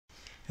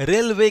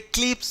Railway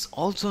clips,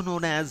 also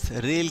known as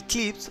rail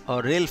clips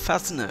or rail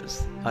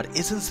fasteners, are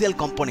essential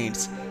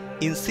components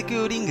in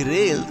securing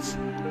rails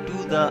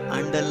to the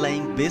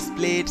underlying base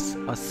plates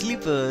or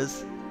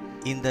sleepers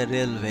in the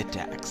railway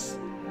tracks.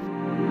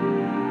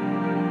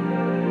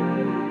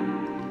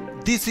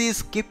 This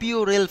is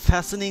kpoclips rail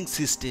fastening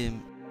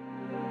system.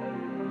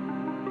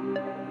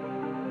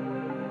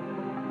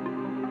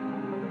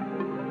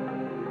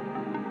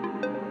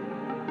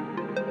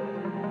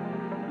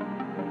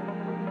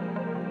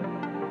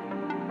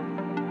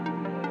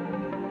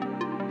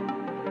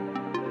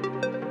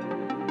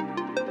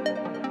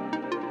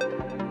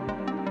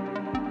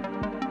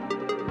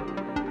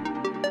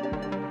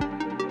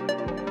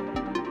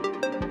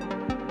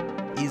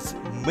 Is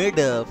made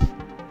up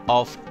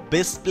of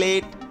base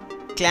plate,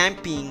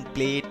 clamping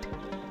plate,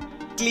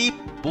 clip,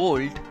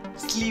 bolt,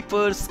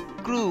 sleeper,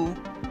 screw,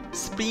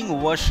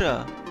 spring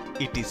washer,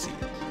 etc.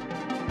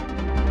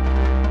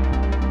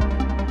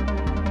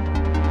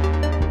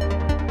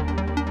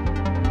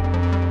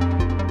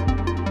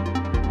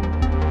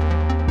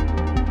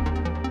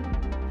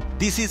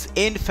 This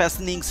end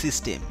fastening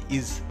system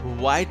is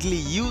widely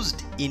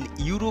used in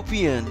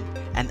European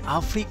and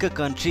African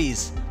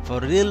countries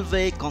for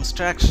railway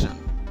construction.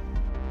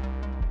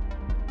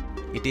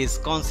 It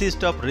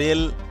consists of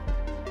rail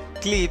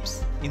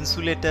clips,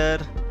 insulator,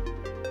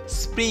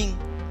 spring,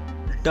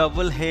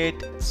 double head,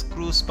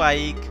 screw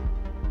spike,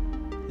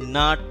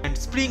 nut and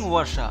spring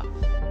washer.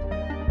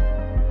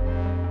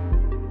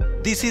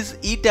 This is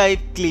E-type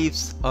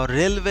clips or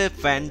railway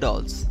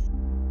pandrols.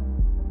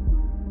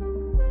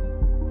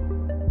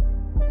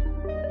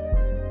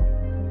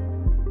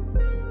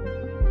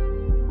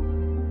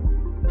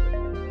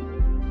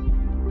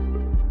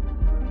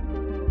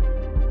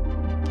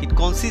 It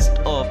consists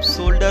of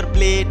shoulder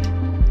plate,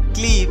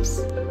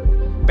 clips,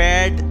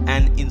 pad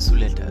and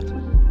insulator.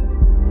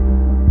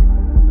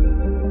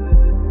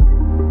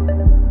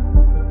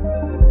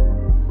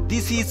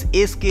 This is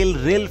A-scale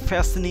rail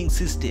fastening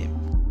system.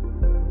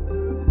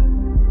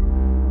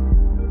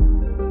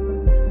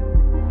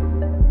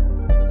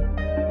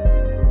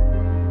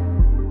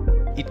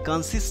 It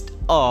consists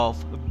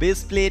of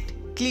base plate,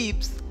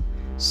 clips,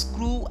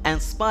 screw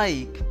and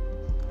spike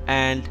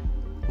and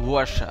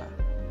washer.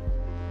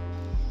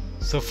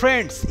 So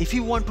friends, if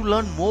you want to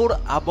learn more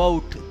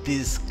about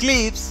these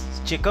clips,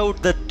 check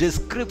out the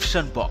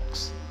description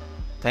box.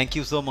 Thank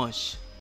you so much.